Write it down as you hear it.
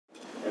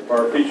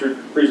For our featured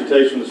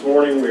presentation this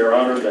morning, we are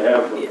honored to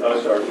have with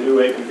us our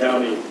new Aiken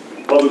County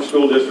Public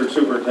School District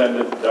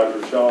Superintendent,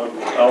 Dr. Sean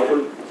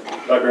Alford.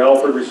 Dr.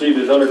 Alford received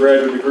his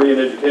undergraduate degree in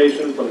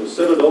education from the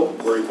Citadel,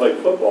 where he played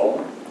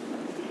football,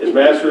 his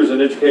master's in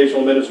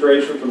educational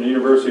administration from the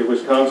University of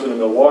Wisconsin in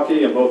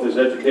Milwaukee, and both his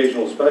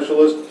educational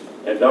specialist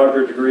and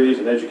doctorate degrees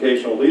in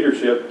educational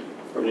leadership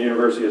from the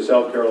University of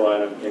South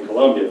Carolina in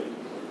Columbia.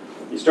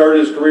 He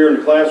started his career in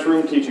the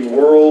classroom teaching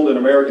world and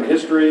American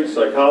history,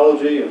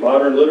 psychology, and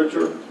modern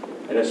literature,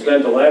 and has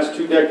spent the last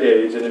 2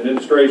 decades in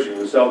administration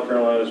with South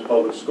Carolina's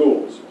public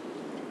schools.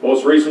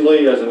 Most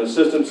recently as an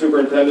assistant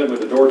superintendent with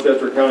the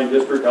Dorchester County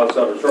District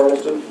outside of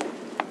Charleston,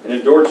 and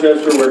in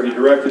Dorchester where he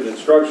directed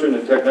instruction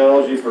and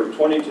technology for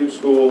 22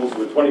 schools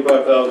with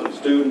 25,000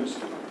 students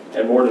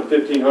and more than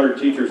 1,500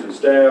 teachers and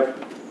staff.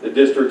 The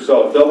district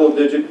saw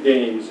double-digit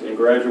gains in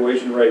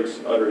graduation rates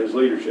under his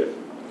leadership.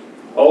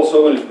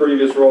 Also, in his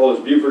previous role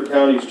as Beaufort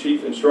County's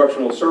Chief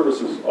Instructional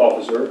Services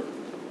Officer,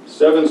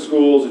 7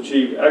 schools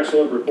achieved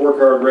excellent report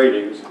card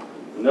ratings.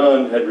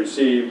 None had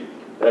received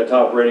that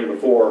top rating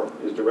before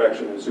his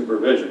direction and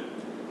supervision.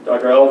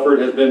 Dr. Alford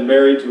has been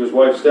married to his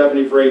wife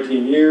Stephanie for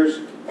 18 years,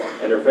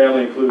 and their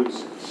family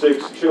includes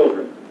 6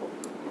 children.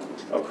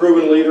 A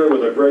proven leader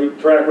with a great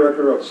track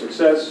record of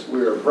success,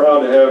 we are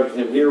proud to have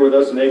him here with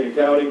us in Aiken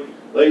County.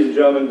 Ladies and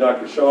gentlemen,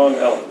 Dr. Sean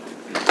Alford.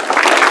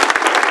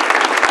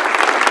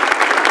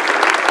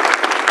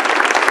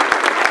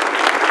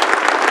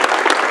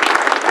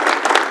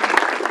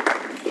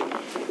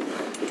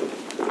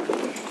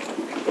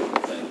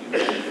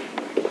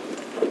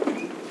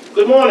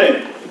 Good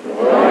morning. Good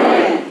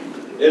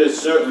morning. It is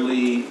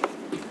certainly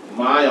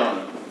my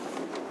honor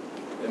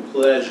and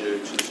pleasure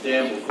to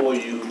stand before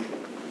you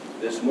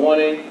this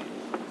morning.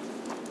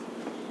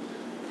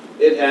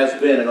 It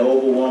has been an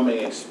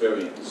overwhelming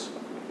experience.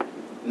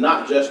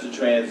 Not just the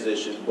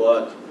transition,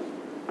 but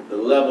the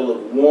level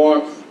of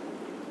warmth,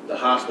 the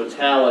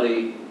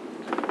hospitality,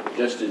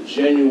 just the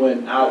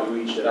genuine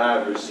outreach that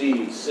I've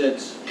received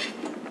since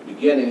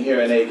beginning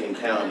here in Aiken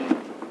County.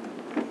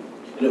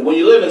 When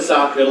you live in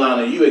South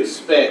Carolina, you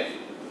expect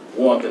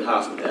warmth and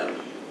hospitality.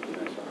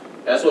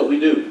 That's what we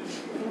do.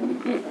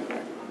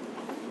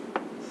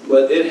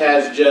 But it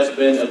has just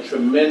been a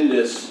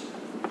tremendous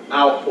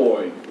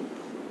outpouring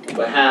on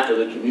behalf of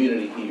the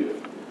community here.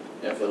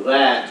 And for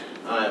that,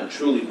 I am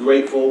truly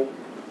grateful.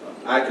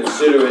 I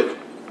consider it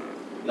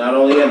not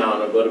only an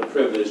honor, but a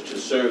privilege to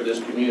serve this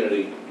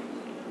community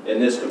in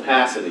this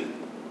capacity.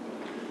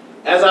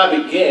 As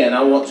I begin,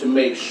 I want to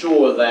make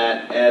sure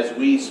that as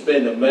we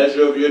spend a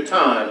measure of your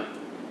time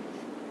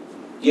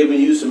giving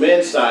you some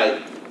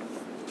insight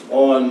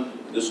on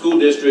the school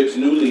district's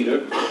new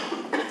leader,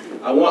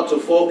 I want to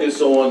focus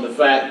on the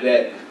fact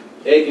that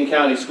Aiken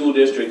County School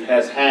District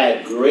has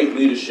had great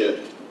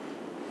leadership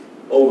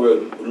over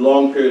a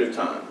long period of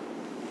time.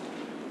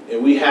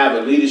 And we have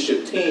a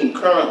leadership team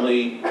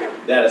currently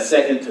that is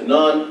second to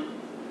none,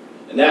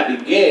 and that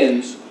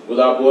begins with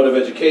our Board of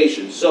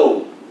Education.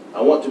 So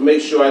I want to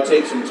make sure I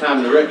take some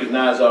time to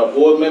recognize our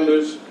board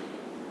members,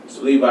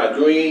 Mr. Levi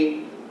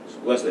Green,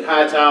 Mr. Wesley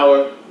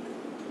Hightower,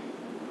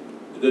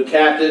 the good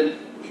captain,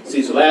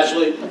 Cecil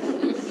Ashley.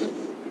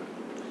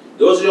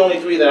 Those are the only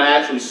 3 that I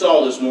actually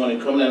saw this morning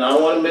coming in. I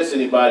don't want to miss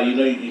anybody. You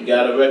know, you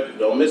got to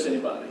don't miss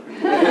anybody.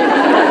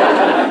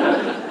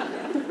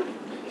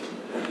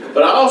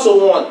 But I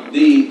also want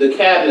the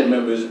cabinet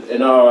members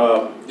in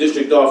our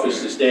district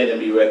office to stand and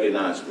be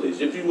recognized, please.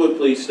 If you would,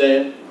 please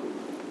stand.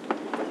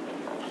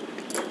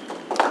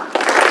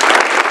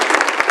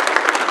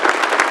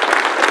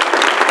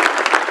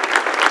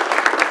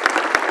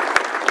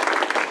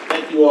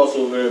 Thank you all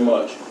so very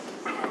much.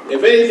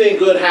 If anything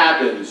good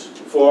happens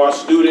for our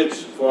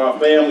students, for our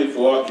family,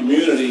 for our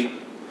community,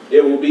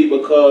 it will be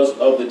because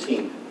of the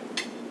team.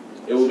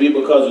 It will be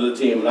because of the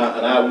team,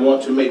 and I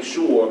want to make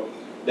sure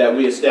that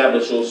we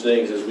establish those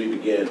things as we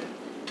begin.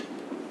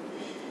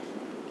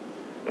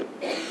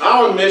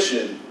 Our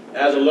mission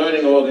as a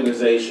learning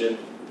organization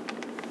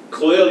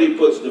clearly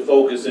puts the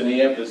focus and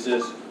the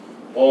emphasis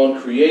on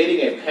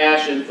creating a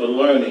passion for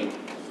learning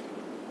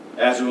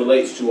as it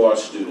relates to our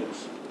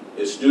students.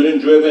 It's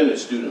student-driven,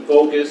 it's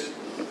student-focused,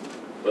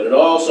 but it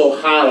also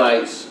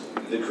highlights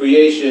the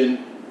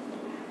creation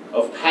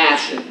of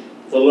passion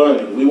for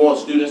learning. We want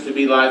students to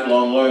be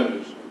lifelong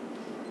learners,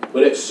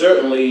 but it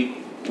certainly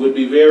would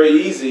be very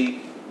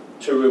easy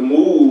to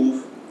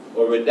remove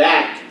or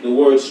redact the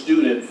word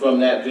student from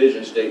that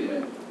vision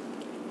statement,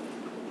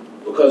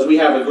 because we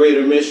have a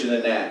greater mission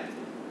than that.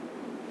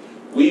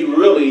 We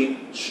really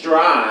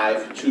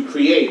strive to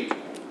create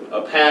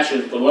a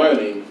passion for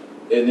learning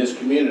in this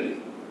community.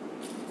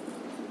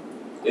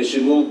 It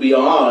should move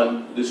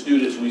beyond the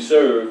students we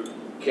serve,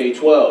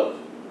 K-12.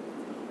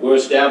 We're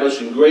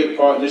establishing great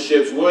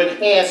partnerships. We're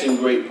enhancing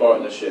great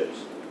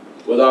partnerships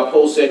with our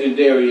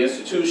post-secondary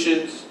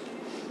institutions,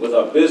 with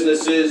our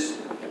businesses,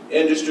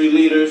 industry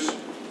leaders,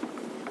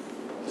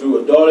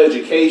 through adult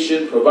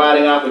education,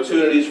 providing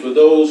opportunities for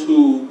those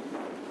who,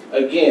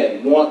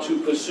 again, want to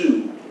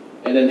pursue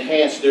and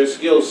enhance their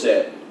skill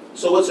set.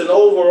 So it's an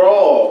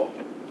overall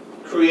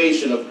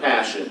creation of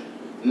passion,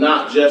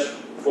 not just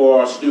for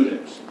our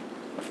students.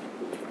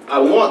 I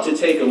want to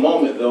take a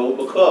moment, though,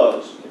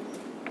 because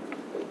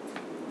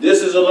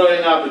this is a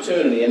learning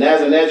opportunity, and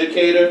as an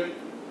educator,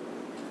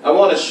 I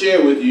want to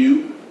share with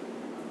you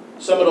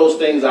some of those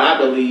things I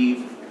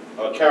believe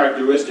are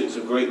characteristics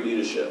of great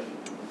leadership.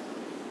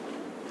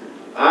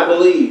 I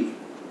believe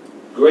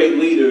great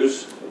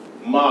leaders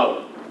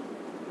model,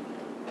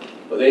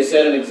 but they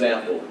set an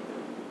example.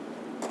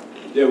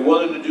 They're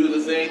willing to do the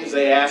things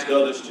they ask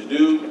others to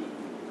do.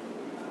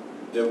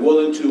 They're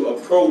willing to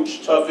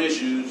approach tough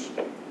issues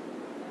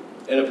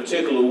in a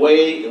particular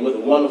way and with a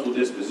wonderful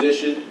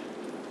disposition.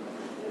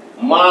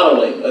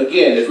 Modeling,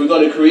 again, if we're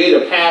going to create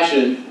a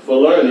passion for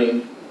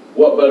learning,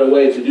 what better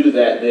way to do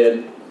that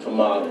than to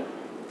model?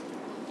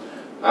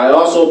 I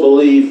also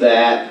believe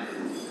that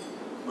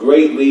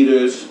great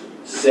leaders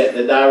set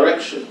the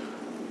direction.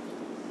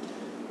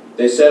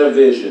 They set a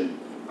vision.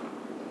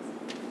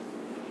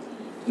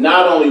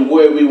 Not only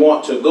where we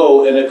want to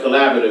go in a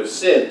collaborative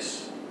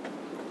sense,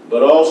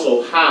 but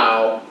also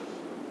how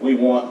we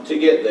want to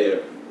get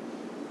there.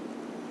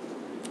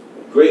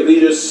 Great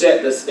leaders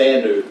set the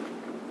standard.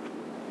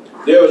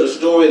 There was a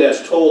story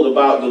that's told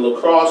about the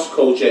lacrosse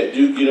coach at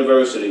Duke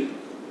University,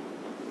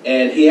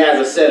 and he has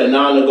a set of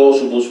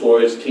non-negotiables for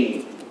his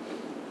team.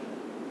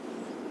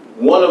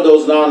 One of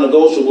those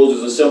non-negotiables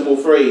is a simple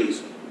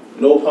phrase: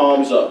 no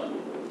palms up.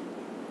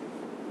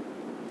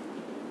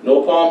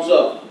 No palms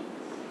up.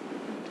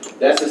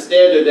 That's a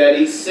standard that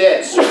he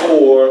sets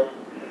for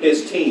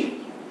his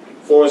team,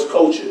 for his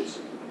coaches.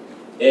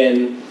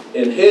 And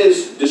in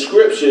his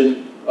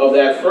description of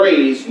that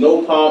phrase,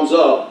 no palms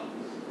up,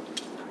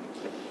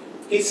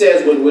 he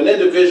says when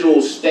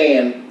individuals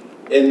stand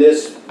in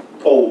this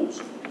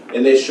pose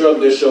and they shrug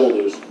their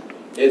shoulders,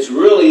 it's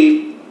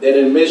really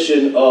an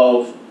admission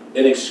of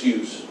an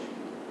excuse.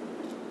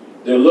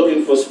 They're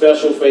looking for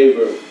special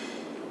favor.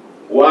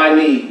 Why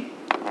me?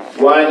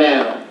 Why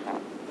now?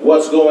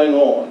 What's going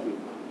on?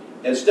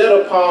 Instead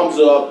of palms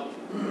up,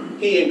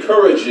 he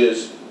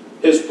encourages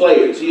his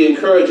players. He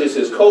encourages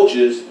his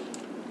coaches.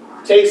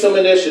 Take some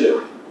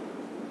initiative.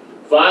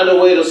 Find a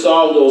way to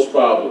solve those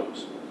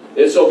problems.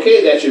 It's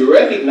okay that you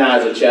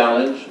recognize a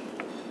challenge,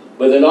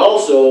 but then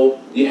also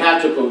you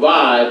have to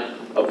provide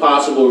a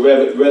possible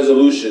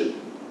resolution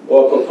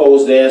or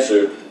proposed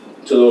answer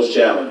to those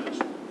challenges.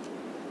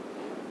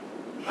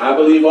 I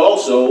believe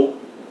also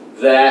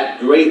that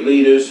great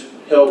leaders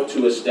help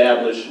to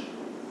establish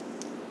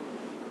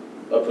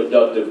a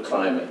productive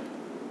climate.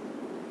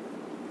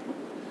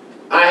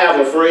 I have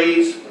a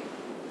phrase: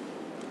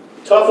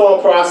 tough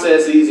on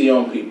process, easy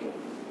on people.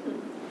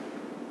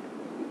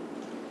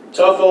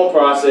 Tough on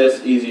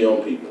process, easy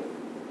on people.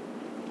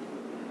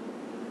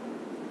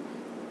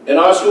 In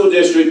our school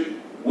district,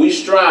 we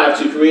strive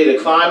to create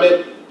a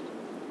climate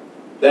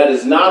that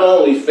is not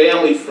only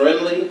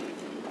family-friendly,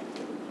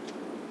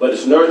 but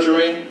it's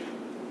nurturing.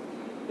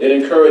 It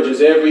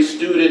encourages every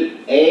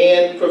student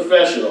and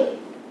professional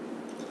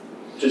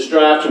to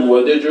strive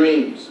toward their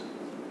dreams.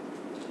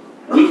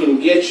 We can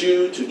get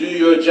you to do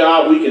your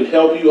job. We can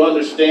help you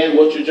understand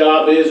what your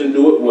job is and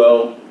do it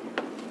well.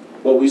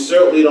 But we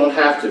certainly don't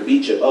have to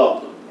beat you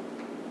up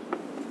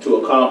to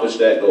accomplish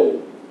that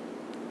goal.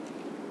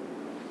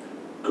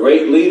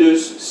 Great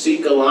leaders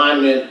seek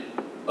alignment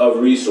of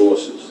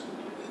resources.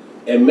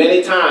 And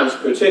many times,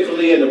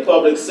 particularly in the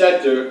public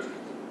sector,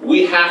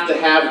 we have to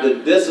have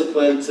the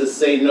discipline to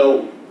say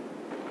no.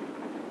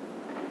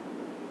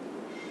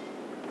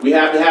 We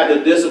have to have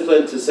the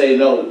discipline to say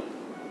no.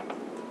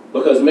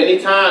 Because many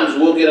times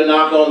we'll get a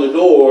knock on the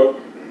door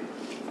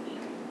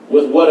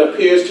with what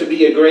appears to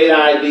be a great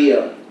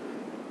idea.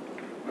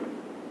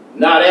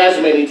 Not as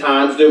many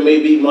times there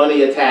may be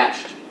money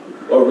attached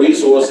or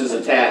resources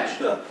attached.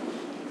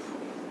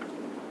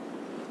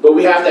 But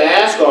we have to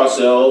ask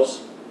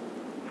ourselves,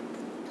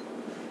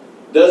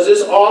 does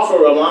this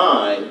offer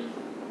align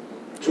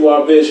to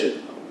our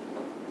vision?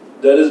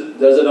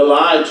 Does it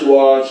align to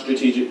our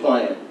strategic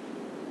plan?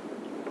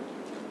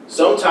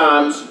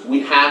 Sometimes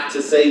we have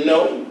to say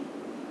no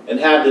and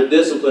have the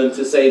discipline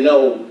to say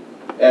no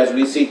as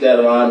we seek that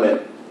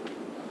alignment.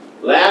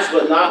 Last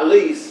but not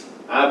least,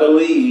 I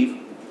believe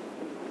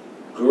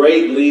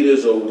great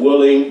leaders are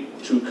willing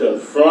to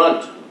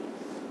confront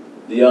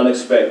the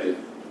unexpected.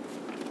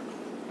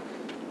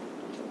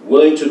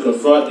 Willing to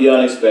confront the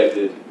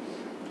unexpected.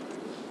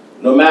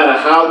 No matter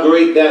how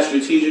great that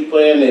strategic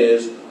plan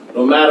is,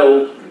 no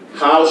matter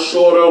how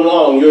short or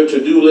long your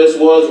to-do list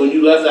was when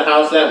you left the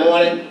house that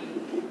morning,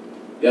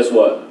 guess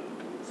what?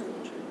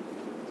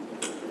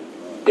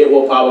 It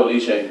will probably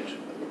change.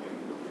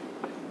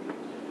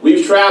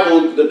 We've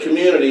traveled the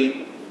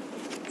community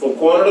from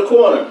corner to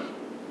corner.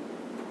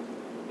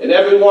 And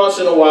every once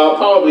in a while,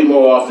 probably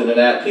more often than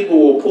that, people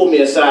will pull me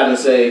aside and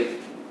say,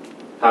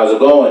 "How's it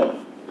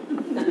going?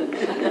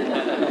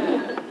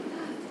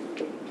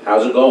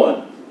 How's it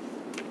going?"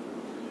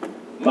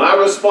 My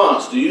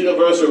response, the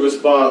universal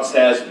response,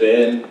 has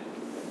been,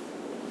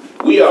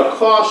 we are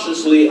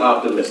cautiously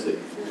optimistic.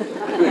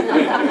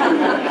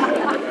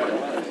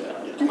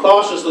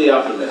 Cautiously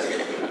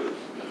optimistic.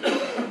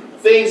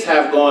 things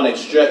have gone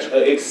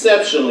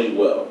exceptionally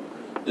well.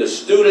 The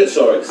students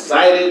are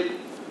excited.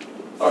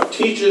 Our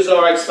teachers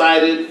are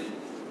excited.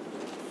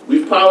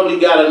 We've probably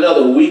got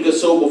another week or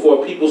so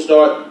before people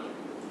start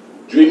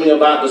dreaming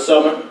about the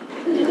summer.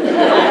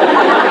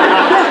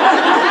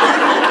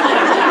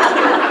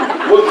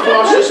 We're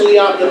cautiously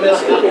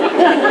optimistic.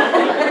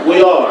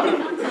 We are.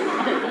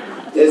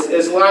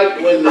 It's like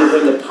when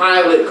the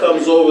pilot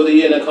comes over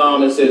the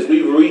intercom and says,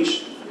 "We've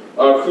reached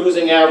our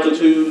cruising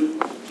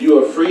altitude. You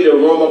are free to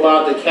roam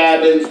about the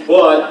cabins,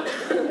 but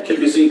keep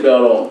your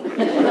seatbelt on."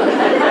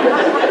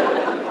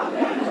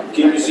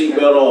 Keep your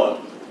seatbelt on.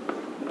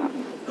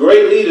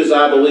 Great leaders,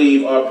 I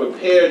believe, are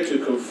prepared to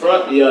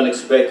confront the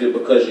unexpected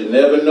because you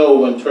never know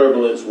when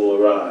turbulence will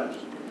arise.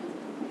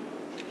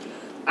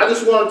 I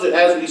just wanted to,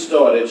 as we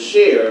started,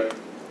 share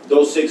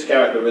those 6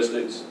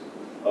 characteristics,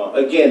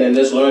 again, in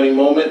this learning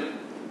moment,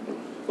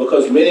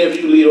 because many of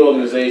you lead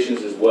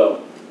organizations as well.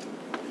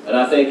 And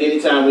I think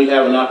anytime we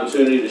have an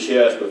opportunity to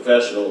share as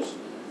professionals,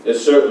 it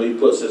certainly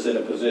puts us in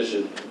a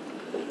position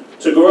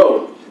to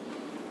grow.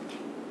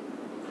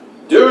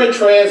 During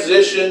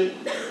transition,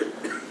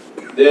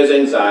 there's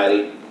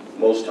anxiety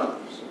most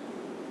times,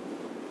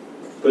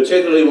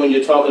 particularly when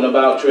you're talking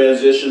about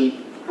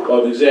transition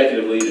of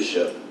executive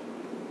leadership.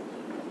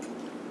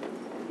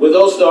 With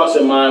those thoughts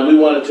in mind, we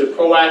wanted to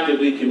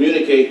proactively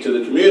communicate to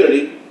the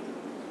community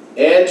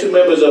and to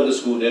members of the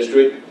school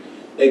district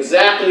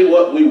exactly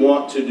what we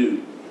want to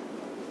do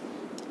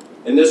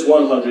in this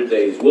 100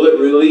 days. Will it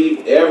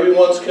relieve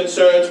everyone's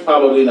concerns?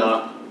 Probably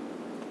not.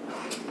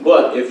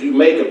 But if you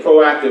make a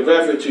proactive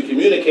effort to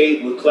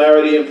communicate with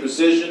clarity and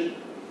precision,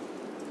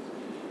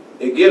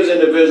 it gives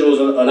individuals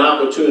an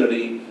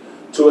opportunity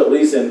to at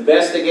least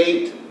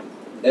investigate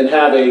and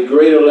have a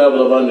greater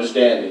level of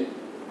understanding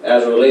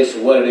as it relates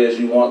to what it is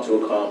you want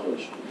to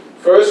accomplish.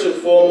 First and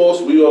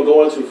foremost, we are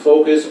going to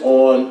focus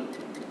on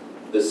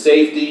the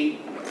safety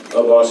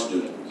of our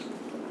students.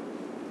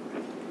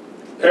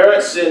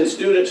 Parents send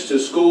students to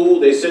school,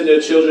 they send their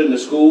children to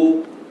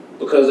school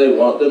because they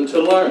want them to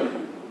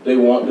learn. They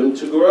want them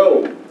to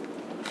grow.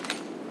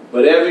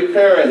 But every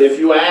parent, if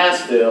you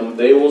ask them,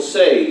 they will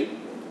say,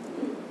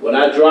 when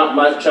I drop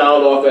my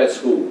child off at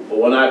school,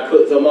 or when I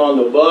put them on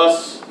the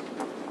bus,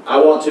 I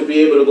want to be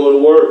able to go to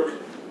work.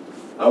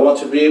 I want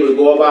to be able to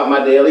go about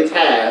my daily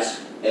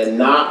tasks and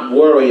not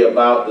worry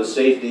about the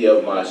safety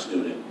of my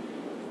student.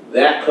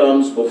 That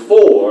comes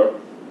before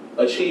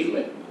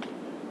achievement,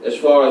 as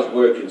far as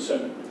we're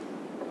concerned.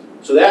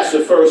 So that's the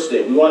first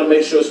thing. We want to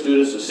make sure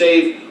students are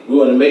safe. We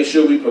want to make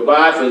sure we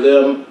provide for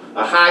them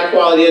a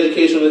high-quality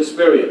educational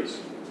experience.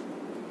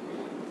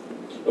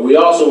 And we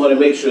also want to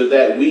make sure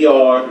that we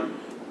are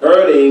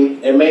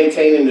earning and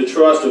maintaining the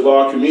trust of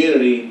our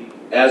community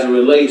as it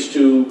relates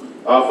to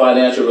our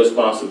financial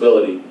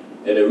responsibility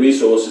and the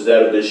resources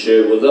that have been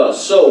shared with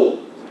us. So,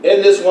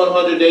 in this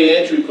 100-day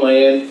entry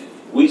plan,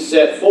 we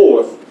set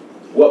forth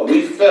what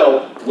we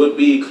felt would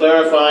be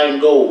clarifying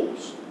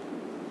goals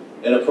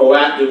in a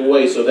proactive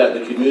way so that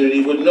the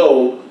community would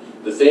know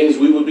the things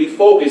we would be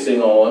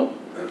focusing on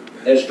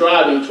and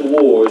striving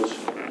towards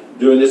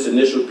during this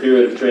initial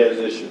period of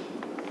transition.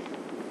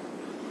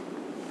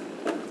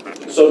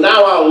 So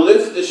now I'll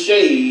lift the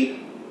shade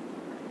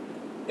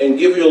and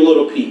give you a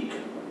little peek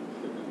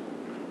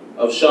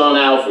of Sean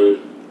Alford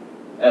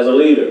as a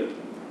leader.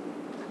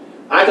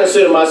 I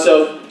consider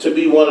myself to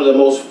be one of the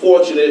most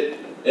fortunate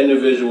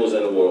individuals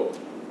in the world.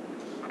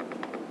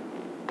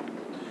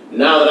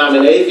 Now that I'm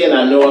in Aiken,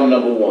 I know I'm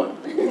number 1.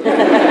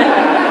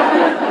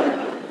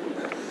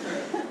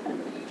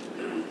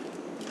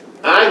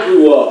 I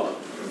grew up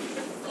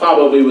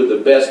probably with the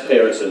best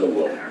parents in the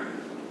world.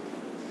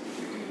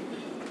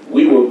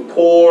 We were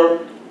poor,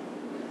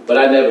 but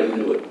I never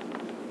knew it.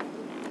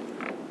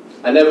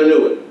 I never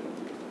knew it.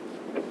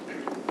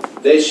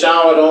 They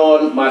showered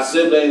on my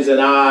siblings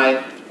and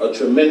I a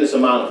tremendous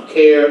amount of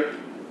care.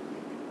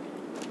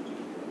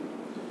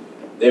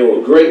 They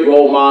were great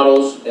role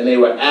models, and they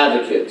were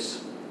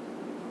advocates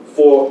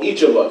for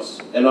each of us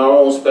in our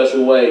own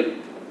special way.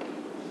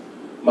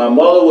 My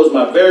mother was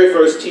my very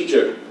first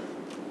teacher.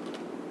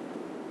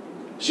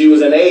 She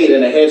was an aide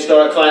in a Head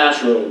Start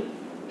classroom.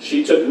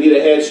 She took me to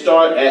Head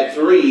Start at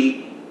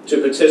 3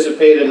 to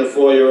participate in the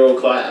 4-year-old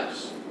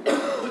class.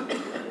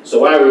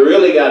 So I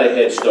really got a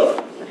head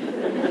start.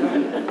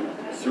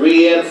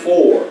 3 and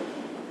 4.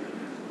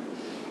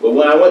 But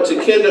when I went to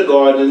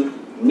kindergarten,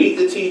 meet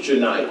the teacher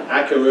night,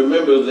 I can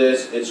remember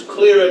this, it's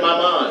clear in my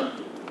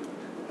mind.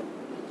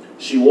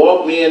 She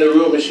walked me in the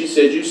room and she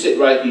said, "You sit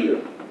right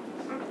here."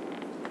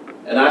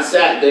 And I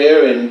sat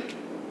there, and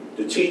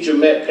the teacher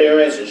met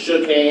parents and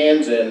shook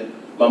hands, and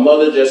my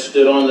mother just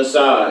stood on the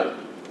side.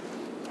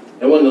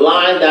 And when the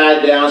line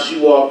died down, she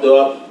walked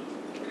up,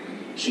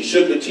 she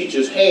shook the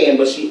teacher's hand,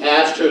 but she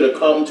asked her to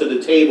come to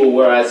the table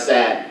where I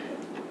sat.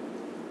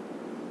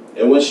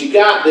 And when she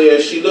got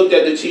there, she looked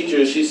at the teacher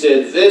and she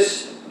said,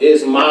 "This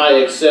is my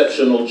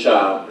exceptional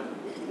child.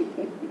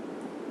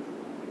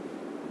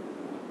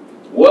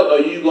 What are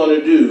you going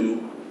to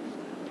do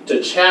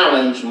to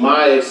challenge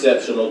my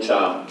exceptional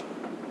child?"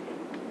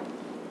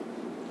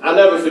 I'll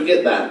never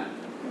forget that.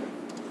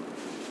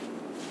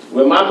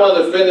 When my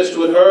mother finished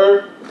with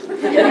her,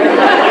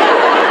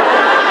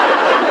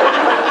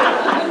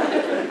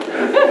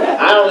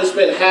 I only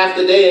spent half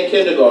the day in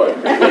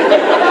kindergarten. The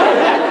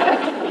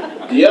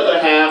other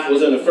half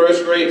was in the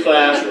first grade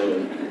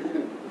classroom.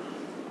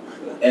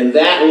 And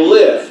that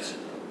lift,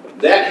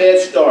 that head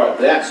start,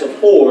 that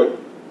support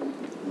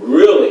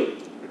really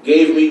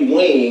gave me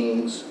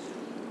wings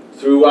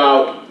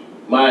throughout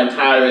my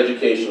entire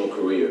educational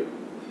career.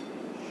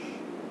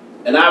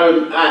 And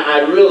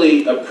I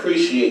really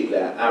appreciate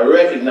that. I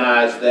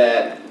recognize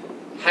that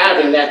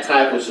having that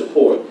type of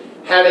support,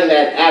 having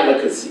that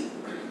advocacy,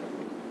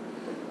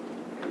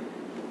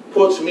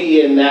 puts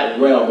me in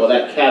that realm or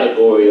that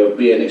category of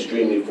being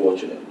extremely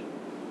fortunate.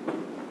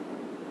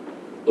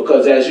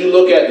 Because as you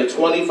look at the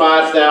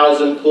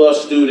 25,000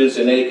 plus students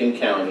in Aiken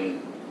County,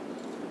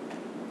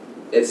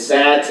 it's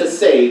sad to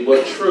say,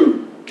 but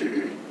true.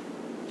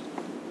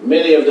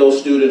 Many of those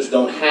students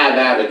don't have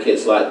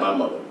advocates like my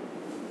mother.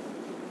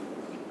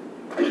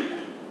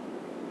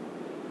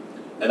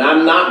 And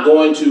I'm not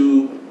going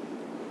to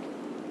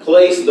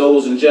place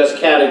those in just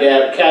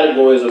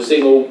categories of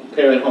single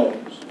parent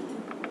homes.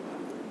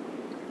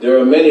 There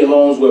are many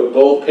homes where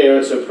both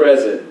parents are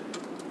present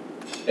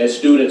and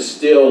students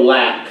still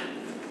lack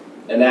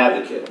an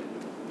advocate.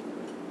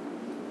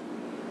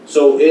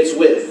 So it's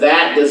with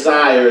that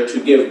desire to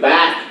give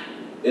back,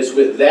 it's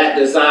with that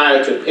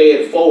desire to pay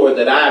it forward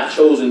that I've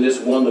chosen this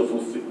wonderful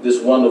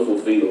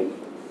field.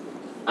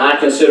 I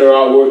consider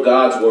our work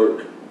God's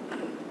work.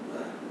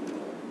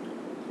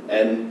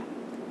 And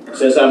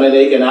since I'm in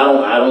Aiken,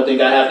 I don't think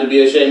I have to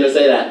be ashamed to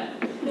say that.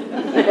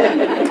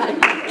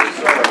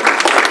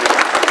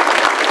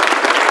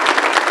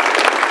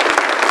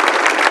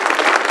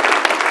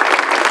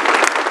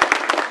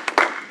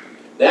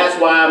 That's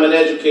why I'm an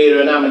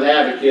educator and I'm an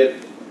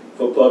advocate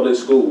for public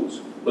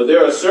schools. But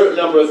there are a certain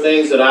number of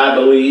things that I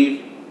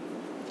believe,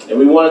 and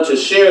we wanted to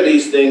share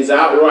these things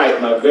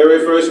outright. My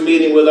very first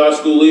meeting with our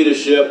school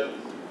leadership,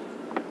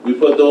 we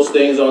put those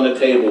things on the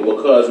table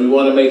because we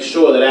want to make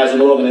sure that as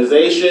an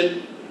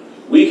organization,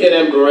 we can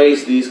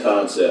embrace these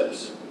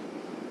concepts.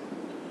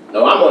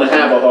 Now, I'm going to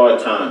have a hard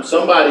time.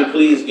 Somebody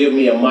please give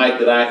me a mic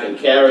that I can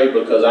carry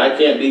because I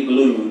can't be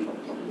glued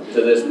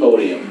to this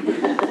podium.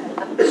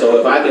 So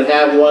if I can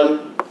have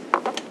one,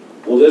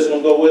 will this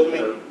one go with me?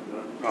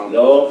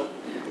 No?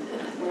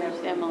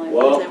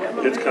 Well,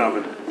 it's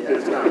coming.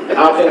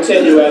 I'll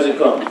continue as it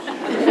comes.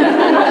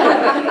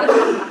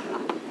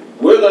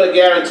 We're going to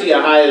guarantee a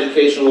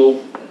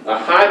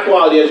high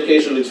quality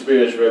educational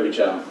experience for every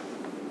child.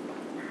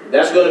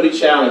 That's going to be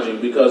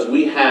challenging because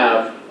we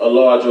have a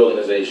large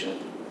organization.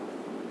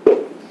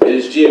 It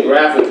is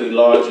geographically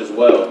large as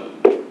well.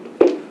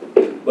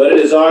 But it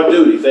is our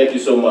duty, thank you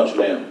so much,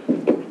 ma'am.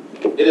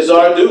 It is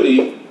our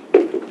duty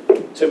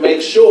to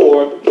make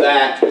sure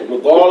that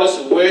regardless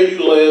of where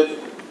you live,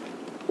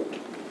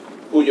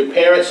 who your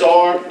parents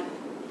are,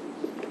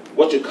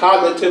 what your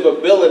cognitive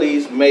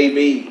abilities may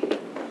be,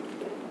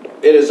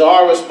 it is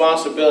our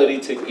responsibility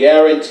to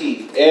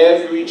guarantee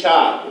every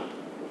child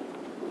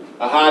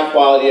a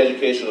high-quality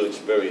educational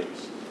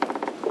experience.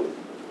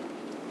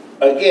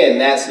 Again,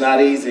 that's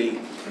not easy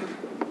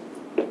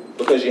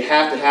because you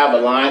have to have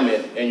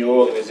alignment in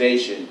your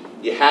organization.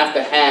 You have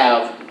to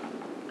have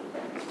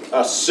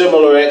a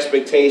similar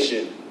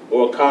expectation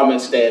or a common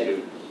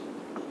standard.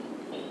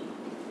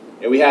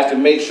 And we have to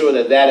make sure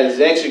that that is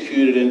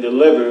executed and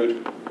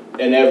delivered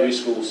in every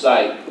school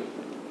site.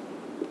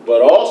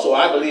 But also,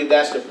 I believe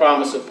that's the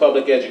promise of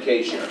public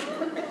education.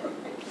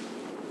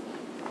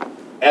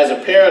 As a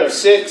parent of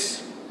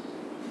 6,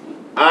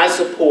 I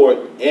support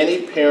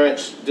any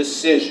parent's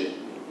decision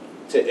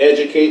to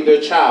educate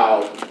their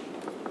child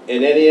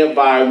in any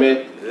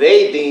environment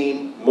they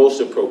deem most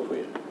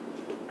appropriate.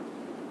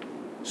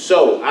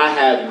 So, I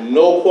have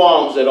no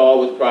qualms at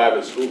all with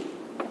private schools,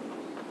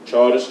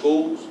 charter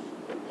schools,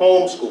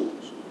 home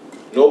schools,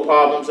 no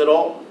problems at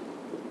all.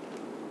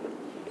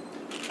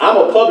 I'm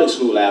a public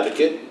school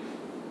advocate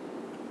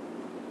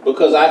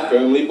because I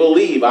firmly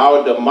believe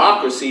our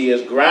democracy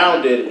is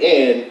grounded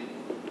in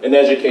an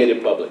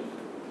educated public.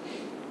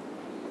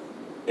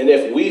 And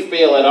if we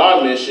fail at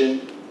our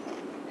mission,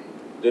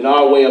 then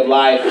our way of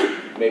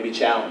life may be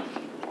challenged.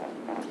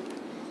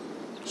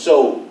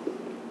 So,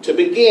 to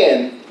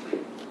begin,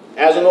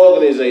 as an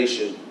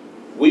organization,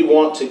 we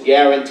want to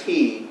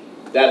guarantee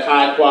that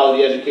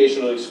high-quality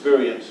educational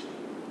experience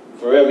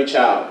for every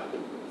child.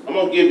 I'm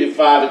going to give you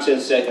 5 or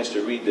 10 seconds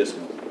to read this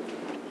one.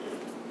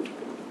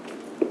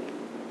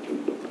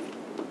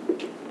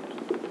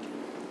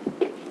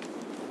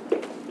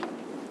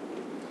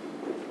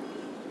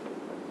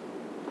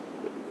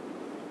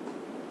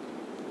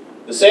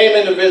 The same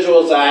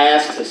individuals I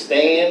asked to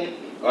stand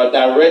are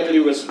directly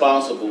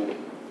responsible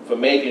for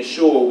making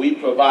sure we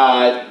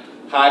provide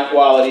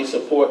high-quality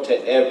support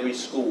to every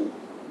school.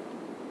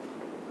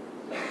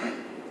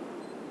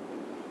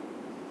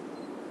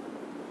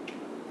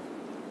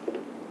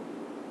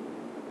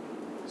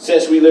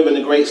 Since we live in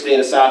the great state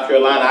of South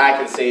Carolina, I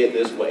can say it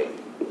this way.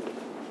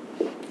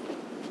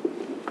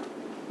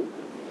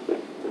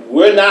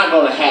 We're not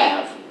going to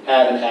have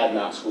and have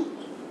not schools.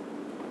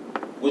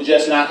 We're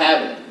just not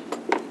having it.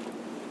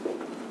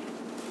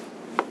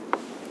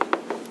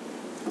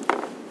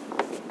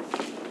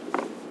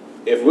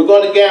 If we're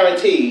going to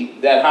guarantee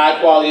that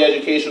high quality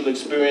educational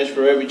experience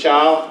for every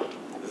child,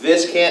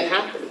 this can't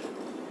happen.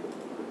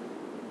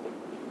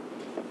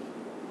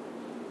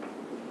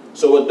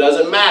 So it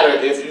doesn't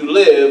matter if you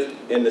live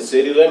in the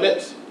city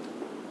limits,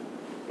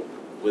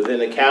 within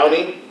the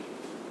county,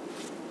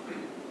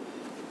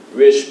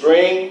 Ridge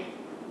Spring,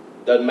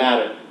 doesn't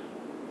matter.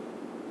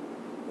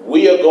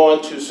 We are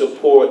going to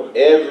support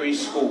every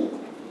school.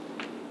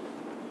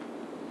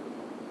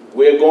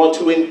 We're going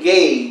to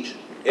engage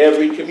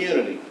every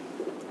community.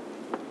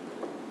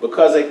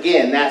 Because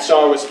again, that's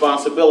our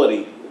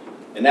responsibility.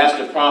 And that's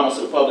the promise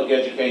of public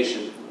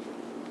education.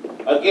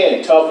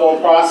 Again, tough on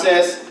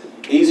process,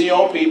 easy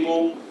on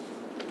people.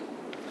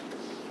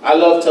 I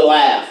love to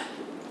laugh.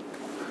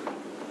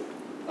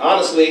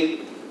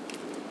 Honestly,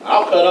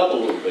 I'll cut up a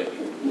little bit.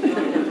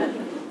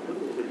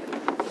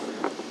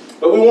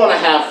 But we want to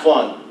have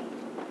fun.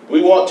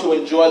 We want to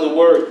enjoy the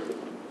work.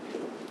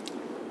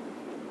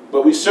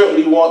 But we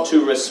certainly want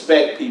to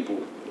respect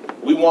people.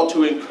 We want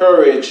to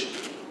encourage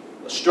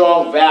a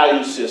strong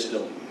value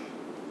system.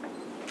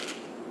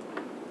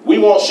 We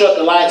won't shut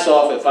the lights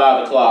off at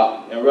 5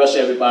 o'clock and rush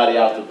everybody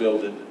out the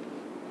building.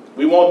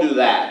 We won't do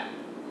that.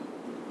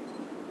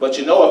 But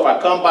you know, if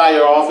I come by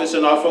your office,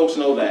 and our folks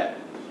know that,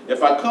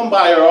 if I come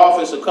by your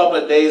office a couple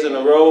of days in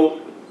a row,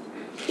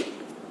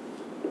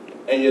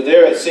 and you're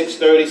there at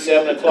 6:30,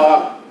 7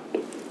 o'clock,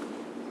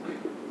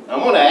 I'm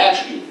going to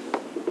ask you,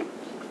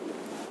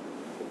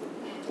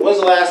 when's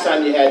the last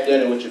time you had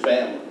dinner with your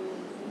family?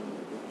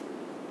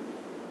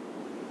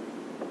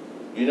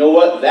 You know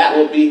what? That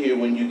will be here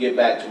when you get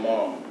back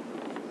tomorrow.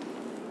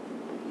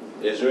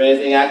 Is there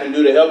anything I can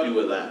do to help you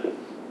with that?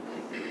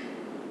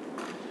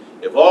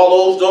 If all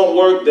those don't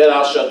work, then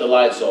I'll shut the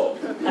lights off.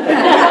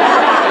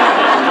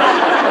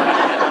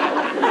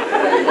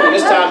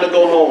 It's time to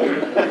go home.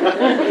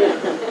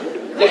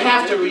 You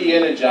have to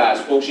re-energize,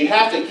 folks. You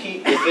have to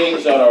keep the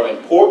things that are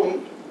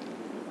important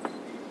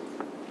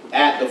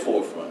at the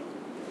forefront.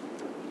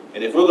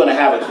 And if we're going to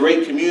have a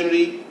great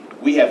community,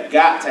 we have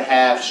got to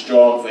have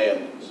strong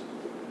families.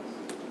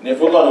 And if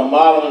we're going to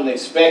model and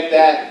expect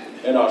that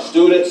in our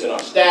students and our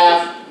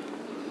staff,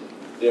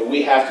 then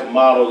we have to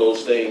model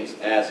those things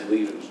as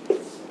leaders.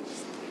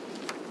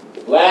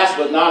 Last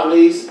but not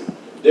least,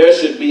 there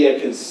should be a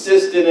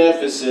consistent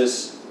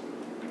emphasis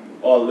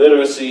on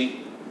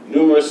literacy,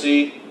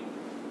 numeracy,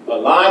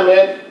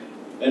 alignment,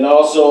 and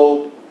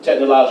also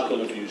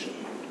technological infusion.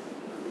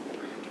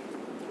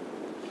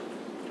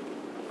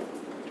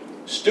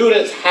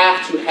 Students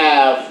have to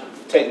have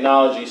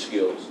technology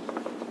skills.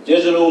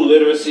 Digital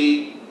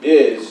literacy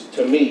is,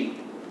 to me,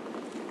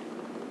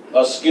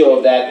 a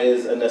skill that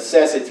is a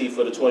necessity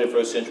for the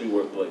 21st century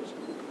workplace.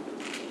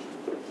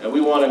 And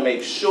we want to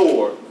make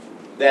sure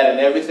that in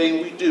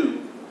everything we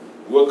do,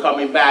 we're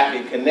coming back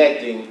and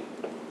connecting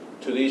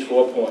to these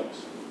 4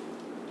 points.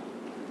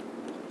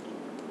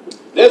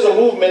 There's a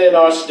movement in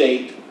our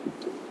state,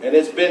 and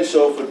it's been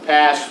so for the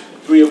past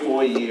 3 or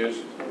 4 years,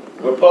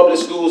 where public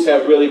schools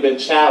have really been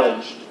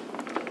challenged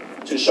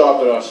to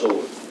sharpen our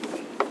sword.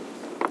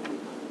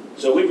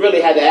 So we've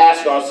really had to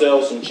ask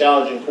ourselves some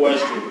challenging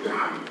questions.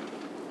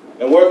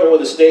 And working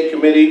with the state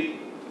committee,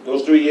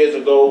 those 3 years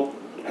ago,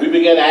 we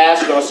began to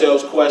ask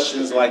ourselves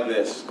questions like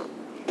this.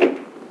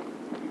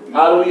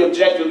 How do we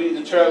objectively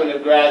determine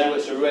if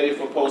graduates are ready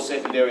for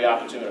post-secondary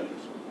opportunities?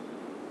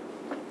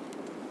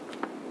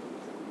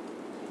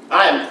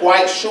 I am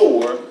quite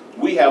sure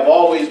we have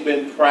always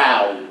been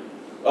proud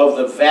of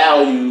the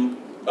value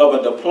of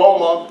a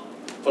diploma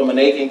from an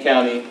Aiken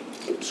County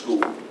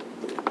school.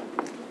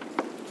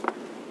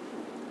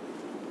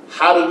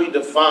 How do we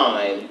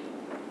define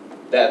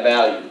that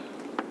value?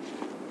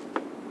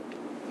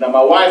 Now,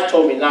 my wife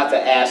told me not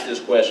to ask this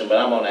question, but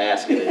I'm going to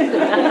ask it anyway.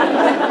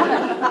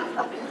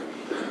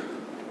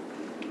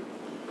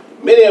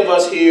 Many of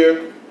us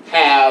here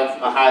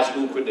have a high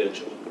school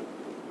credential,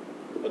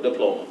 a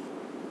diploma.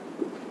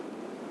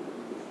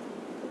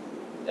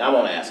 I'm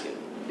going to ask it.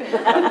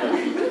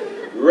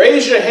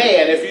 Raise your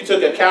hand if you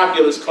took a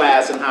calculus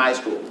class in high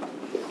school.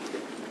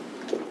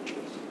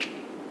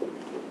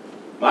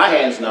 My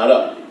hand's not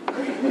up.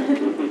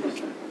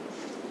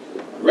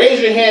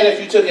 Raise your hand if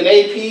you took an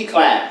AP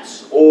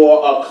class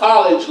or a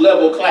college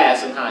level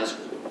class in high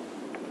school.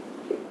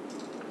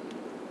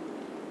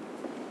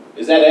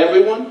 Is that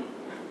everyone?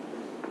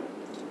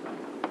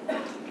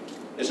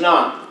 It's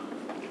not.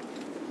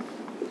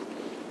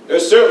 There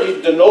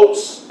certainly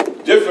denotes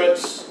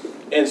difference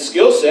in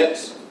skill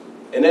sets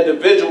and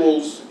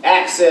individuals'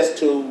 access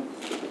to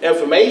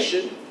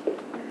information,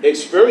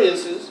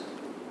 experiences,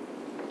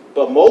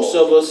 but most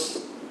of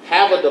us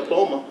have a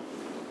diploma.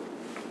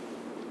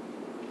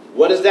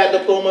 What does that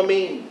diploma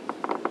mean?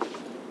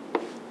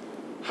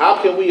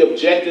 How can we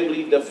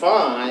objectively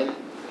define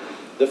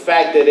the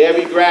fact that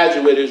every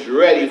graduate is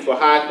ready for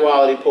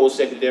high-quality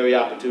post-secondary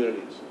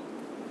opportunities?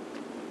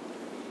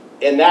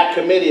 In that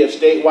committee of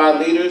statewide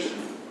leaders,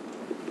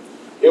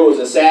 It was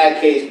a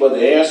sad case, but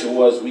the answer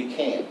was we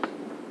can't.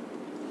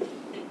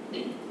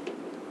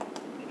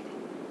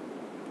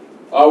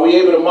 Are we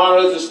able to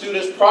monitor the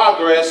students'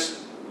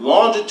 progress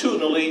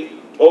longitudinally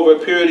over a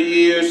period of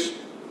years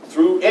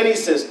through any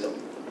system?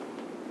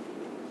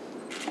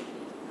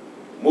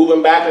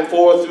 Moving back and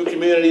forth through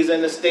communities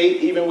in the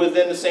state, even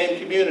within the same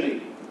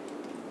community.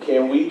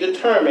 Can we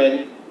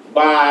determine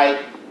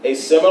by a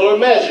similar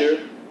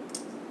measure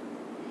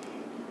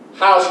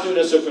how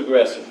students are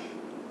progressing?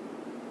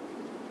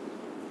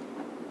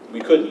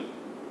 We couldn't.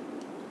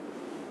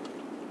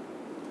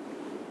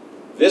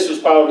 This was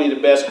probably the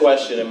best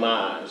question in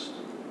my eyes.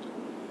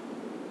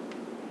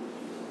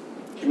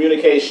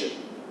 Communication.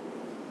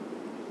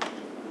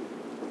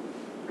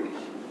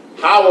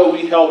 How are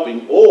we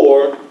helping,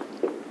 or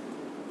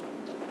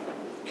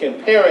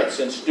can parents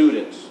and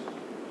students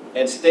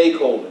and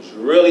stakeholders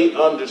really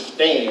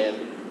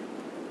understand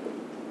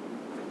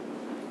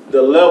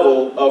the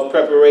level of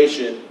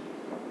preparation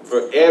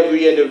for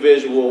every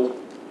individual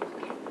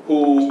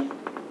who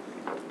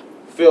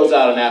fills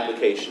out an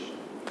application,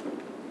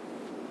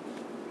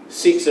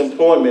 seeks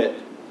employment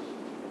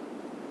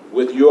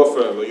with your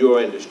firm or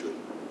your industry?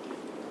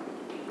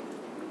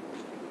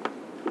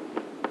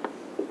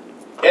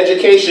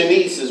 Education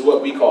needs is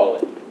what we call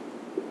it.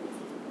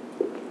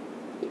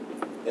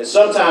 And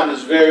sometimes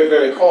it's very,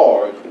 very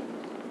hard,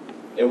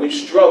 and we've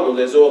struggled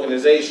as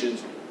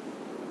organizations,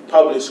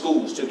 public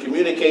schools, to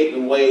communicate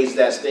in ways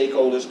that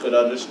stakeholders could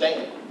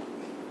understand.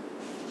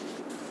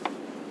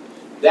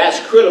 That's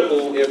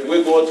critical if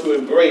we're going to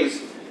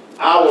embrace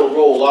our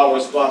role, our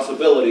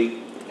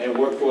responsibility in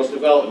workforce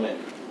development.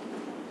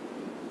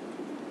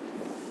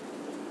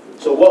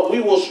 So what we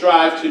will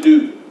strive to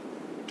do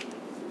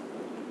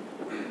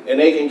in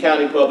Aiken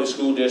County Public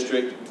School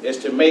District is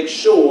to make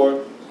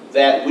sure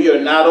that we are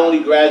not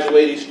only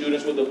graduating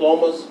students with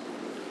diplomas,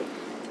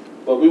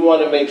 but we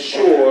want to make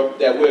sure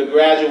that we're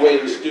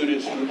graduating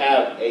students who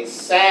have a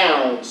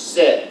sound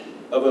set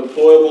of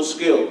employable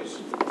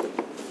skills,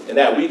 and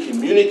that we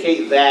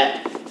communicate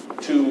that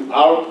to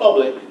our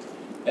public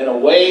in a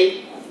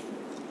way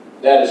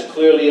that is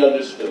clearly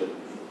understood.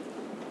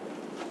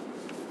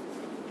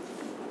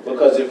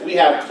 Because if we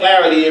have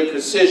clarity and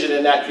precision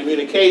in that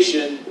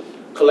communication,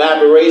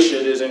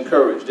 collaboration is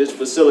encouraged, it's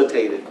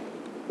facilitated.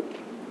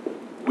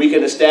 We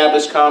can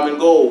establish common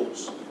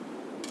goals.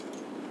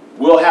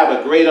 We'll have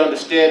a great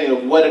understanding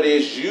of what it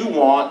is you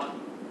want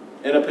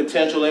in a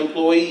potential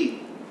employee.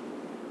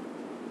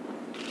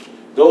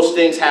 Those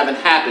things haven't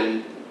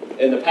happened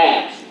in the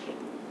past.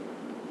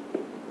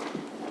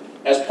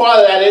 As part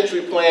of that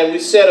entry plan, we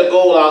set a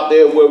goal out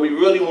there where we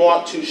really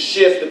want to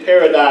shift the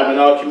paradigm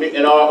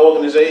in our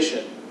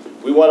organization.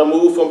 We want to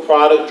move from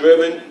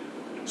product-driven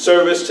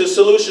service to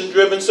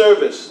solution-driven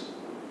service.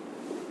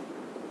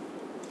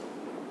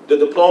 The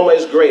diploma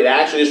is great.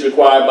 Actually, it's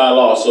required by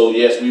law, so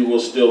yes, we will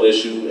still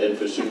issue and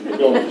pursue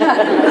diplomas.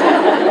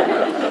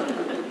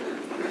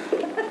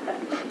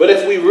 But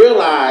if we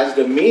realize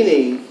the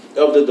meaning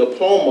of the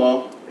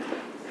diploma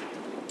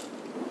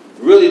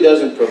really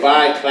doesn't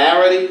provide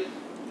clarity,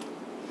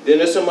 then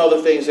there's some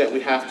other things that we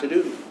have to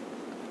do.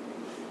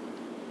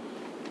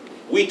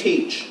 We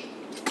teach.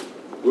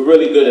 We're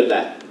really good at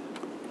that.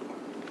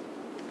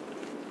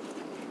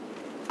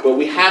 But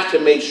we have to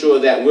make sure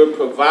that we're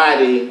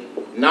providing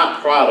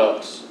not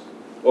products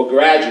or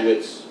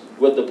graduates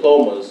with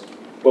diplomas,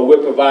 but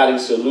we're providing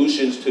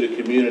solutions to the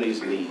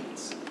community's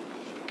needs.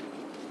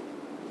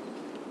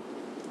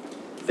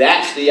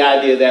 That's the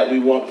idea that we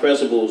want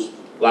principals,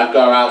 like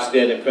our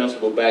outstanding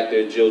principal back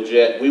there, Jill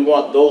Jett, we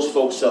want those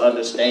folks to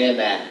understand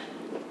that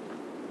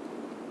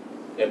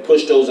and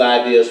push those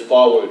ideas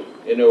forward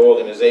in their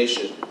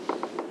organization.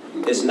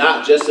 It's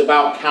not just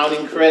about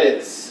counting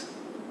credits.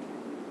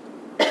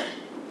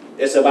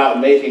 It's about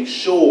making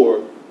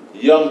sure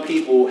young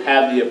people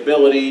have the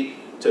ability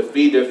to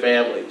feed their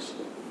families,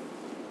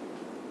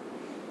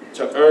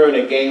 to earn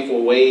a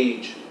gainful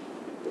wage,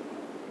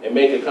 and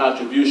make a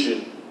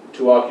contribution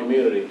to our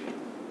community.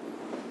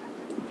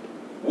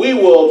 We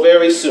will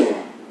very soon,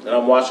 and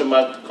I'm watching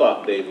my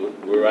clock, David,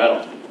 we're right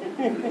on.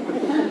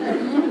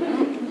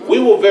 We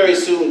will very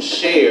soon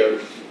share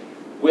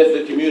with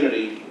the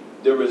community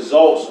the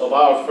results of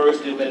our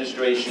first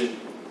administration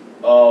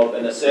of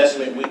an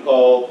assessment we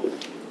call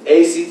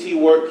ACT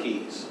Work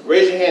Keys.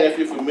 Raise your hand if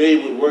you're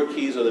familiar with Work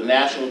Keys or the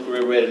National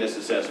Career Readiness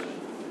Assessment.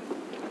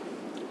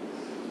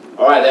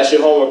 All right, that's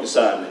your homework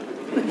assignment.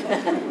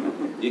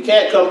 You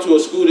can't come to a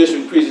school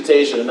district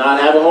presentation and not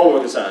have a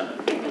homework assignment.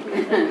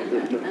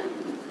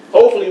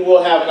 Hopefully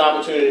we'll have an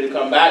opportunity to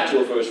come back to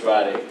a First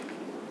Friday.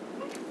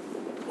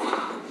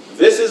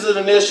 This is an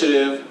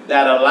initiative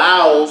that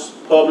allows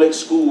public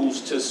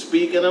schools to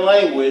speak in a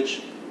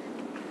language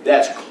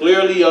that's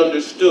clearly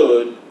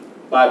understood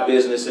by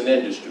business and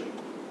industry.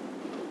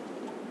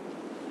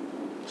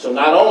 So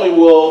not only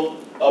will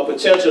a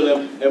potential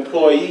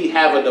employee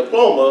have a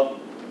diploma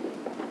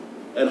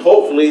and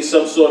hopefully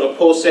some sort of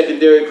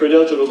post-secondary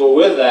credential to go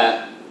with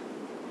that,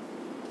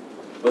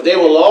 but they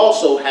will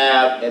also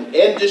have an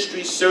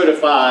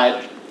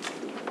industry-certified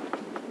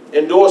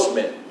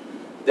endorsement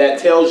that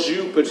tells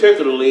you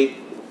particularly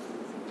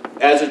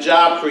as a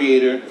job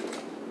creator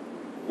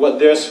what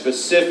their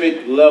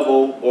specific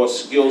level or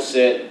skill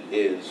set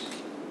is.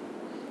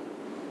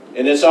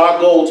 And it's our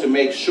goal to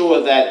make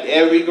sure that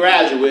every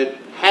graduate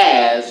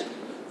has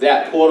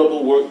that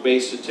portable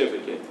work-based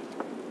certificate.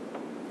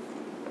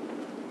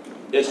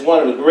 It's one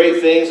of the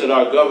great things that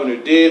our governor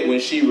did when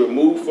she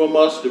removed from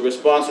us the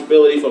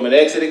responsibility from an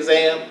exit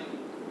exam,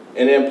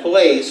 and in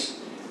place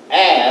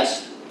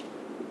asked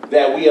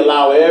that we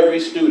allow every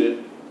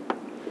student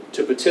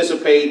to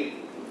participate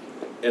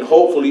and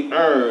hopefully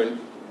earn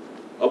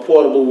a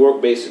portable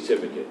work-based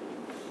certificate.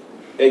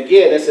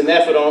 Again, it's an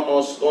effort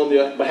on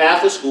the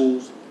behalf of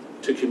schools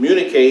to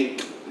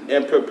communicate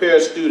and prepare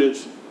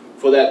students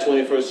for that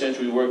 21st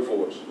century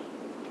workforce.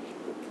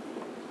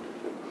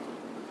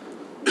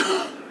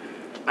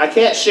 I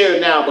can't share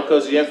it now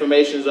because the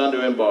information is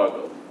under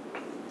embargo.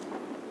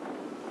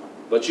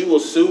 But you will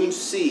soon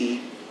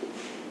see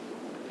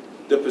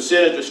the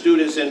percentage of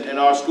students in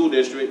our school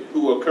district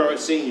who are current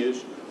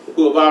seniors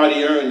who have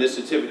already earned this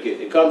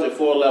certificate. It comes at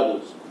 4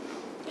 levels: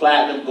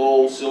 platinum,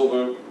 gold,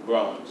 silver,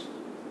 bronze.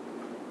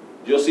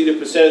 You'll see the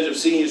percentage of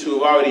seniors who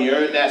have already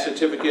earned that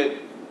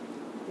certificate.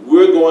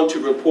 We're going to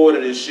report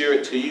it and share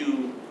it to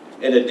you.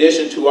 In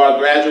addition to our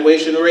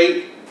graduation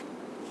rate,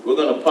 we're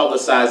going to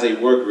publicize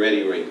a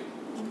work-ready rate.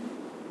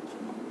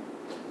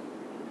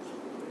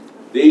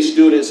 These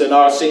students in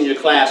our senior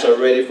class are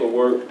ready for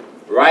work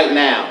right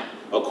now,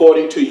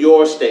 according to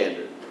your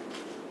standard,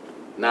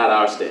 not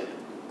our standard.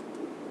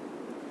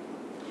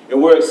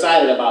 And we're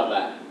excited about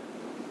that.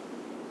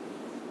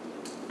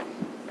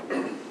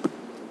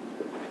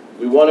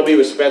 We want to be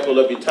respectful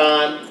of your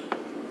time.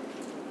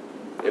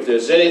 If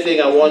there's anything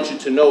I want you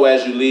to know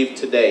as you leave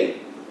today,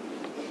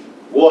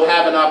 we'll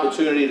have an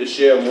opportunity to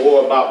share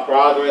more about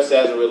progress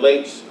as it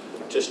relates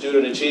to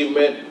student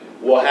achievement.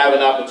 We'll have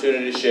an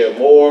opportunity to share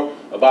more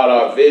about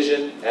our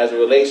vision as it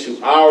relates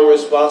to our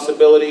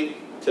responsibility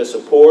to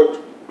support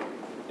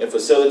and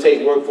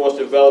facilitate workforce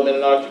development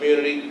in our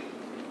community.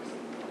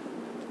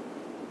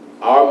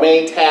 Our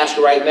main task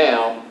right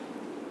now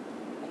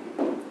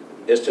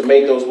is to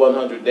make those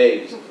 100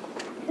 days.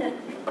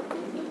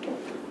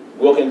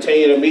 We'll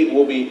continue to meet.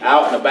 We'll be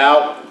out and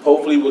about.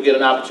 Hopefully we'll get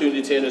an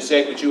opportunity to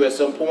intersect with you at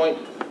some point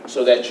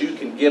so that you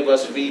can give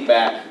us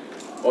feedback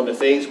on the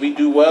things we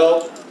do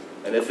well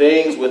and the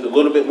things with a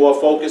little bit more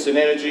focus and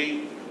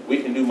energy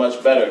we can do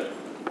much better.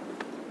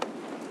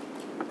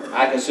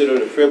 I consider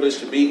it a privilege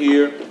to be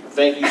here.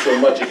 Thank you so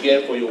much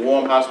again for your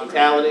warm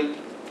hospitality.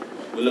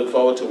 We look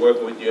forward to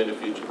working with you in the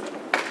future.